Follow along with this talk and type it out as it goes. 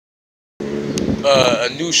a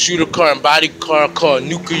new shooter car and body car called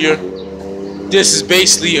Nuclear. This is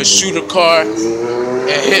basically a shooter car and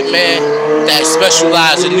hitman that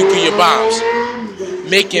specializes in nuclear bombs,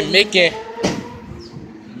 making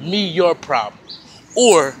me your problem,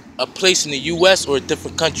 or a place in the U.S. or a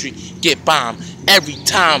different country get bombed every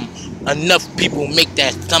time enough people make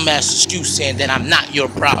that dumbass excuse saying that I'm not your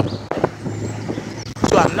problem.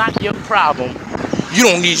 So I'm not your problem. You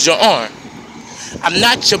don't need your arm. I'm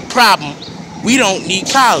not your problem. We don't need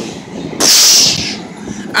Cali.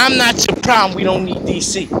 I'm not your problem. We don't need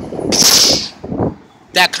DC.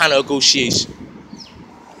 That kind of negotiation.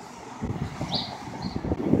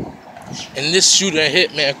 And this shooter and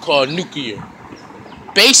hitman called Nuclear.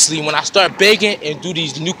 Basically, when I start begging and do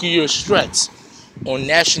these nuclear threats on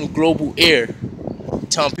national global air,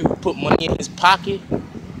 telling people to put money in his pocket,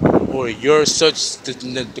 or you're such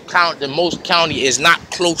the most county is not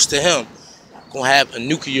close to him, gonna have a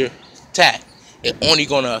nuclear attack. It only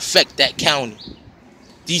gonna affect that county.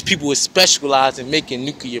 These people are specialized in making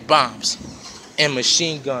nuclear bombs and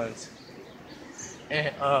machine guns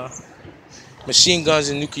and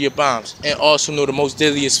nuclear bombs, and also know the most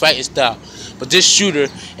deadliest fighting style. But this shooter,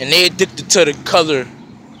 and they addicted to the color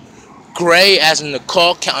gray, as in the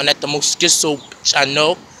call, counting at the most schizo bitch I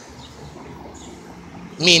know.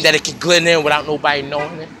 Meaning that it can glend in without nobody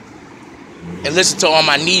knowing it. And listen to all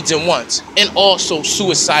my needs and wants. And also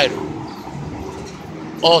suicidal.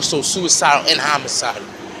 Also suicidal and homicidal.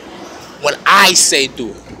 When I say do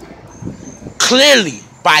it. Clearly,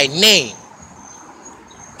 by name.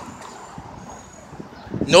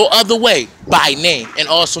 No other way, by name. And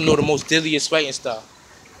also know the most deadliest fighting style.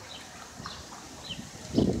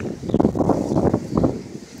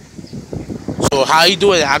 So how you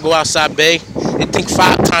do it? I go outside, beg. They think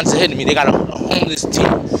 5 times ahead of me. They got a homeless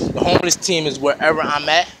team. The homeless team is wherever I'm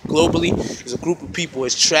at globally. There's a group of people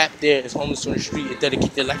that's trapped there. It's homeless on the street. They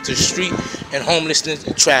dedicate their life to the street and homelessness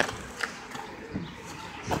and trapping.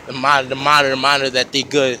 The monitor that they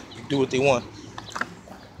good, do what they want.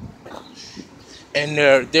 And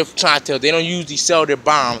they're clientele. They don't usually sell their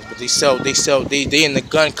bombs, but they in the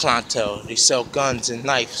gun clientele. They sell guns and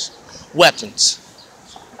knives, weapons.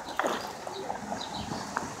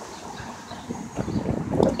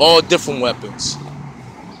 All different weapons.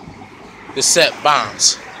 They set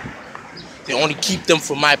bombs. They only keep them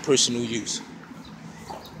for my personal use.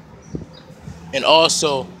 And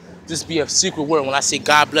also, this be a secret word. When I say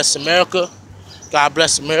God bless America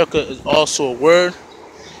is also a word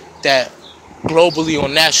that globally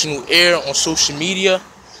on national air, on social media,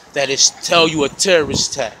 that is tell you a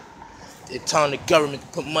terrorist attack. They're telling the government to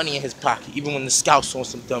put money in his pocket, even when the scouts on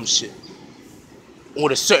some dumb shit.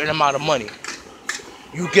 With a certain amount of money.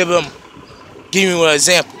 You give me an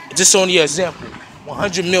example. Just only an example.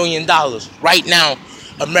 $100 million right now,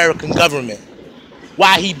 American government.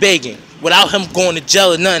 Why he begging? Without him going to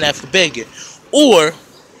jail or nothing after begging. Or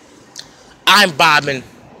I'm bombing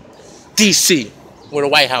DC, where the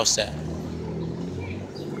White House at.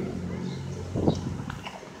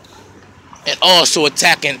 And also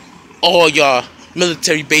attacking all y'all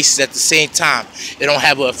military bases at the same time. They don't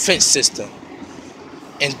have a defense system.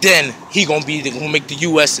 And then he gonna make the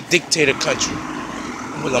U.S. a dictator country.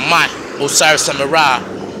 With Osiris Samurai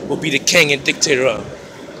will be the king and dictator of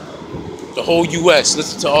the whole U.S.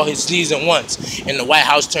 Listen to all his needs and wants. And the White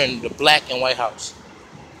House turned the black and White House.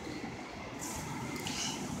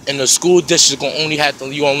 And the school district gonna only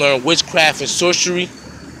you gonna learn witchcraft and sorcery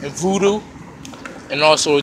and voodoo, and also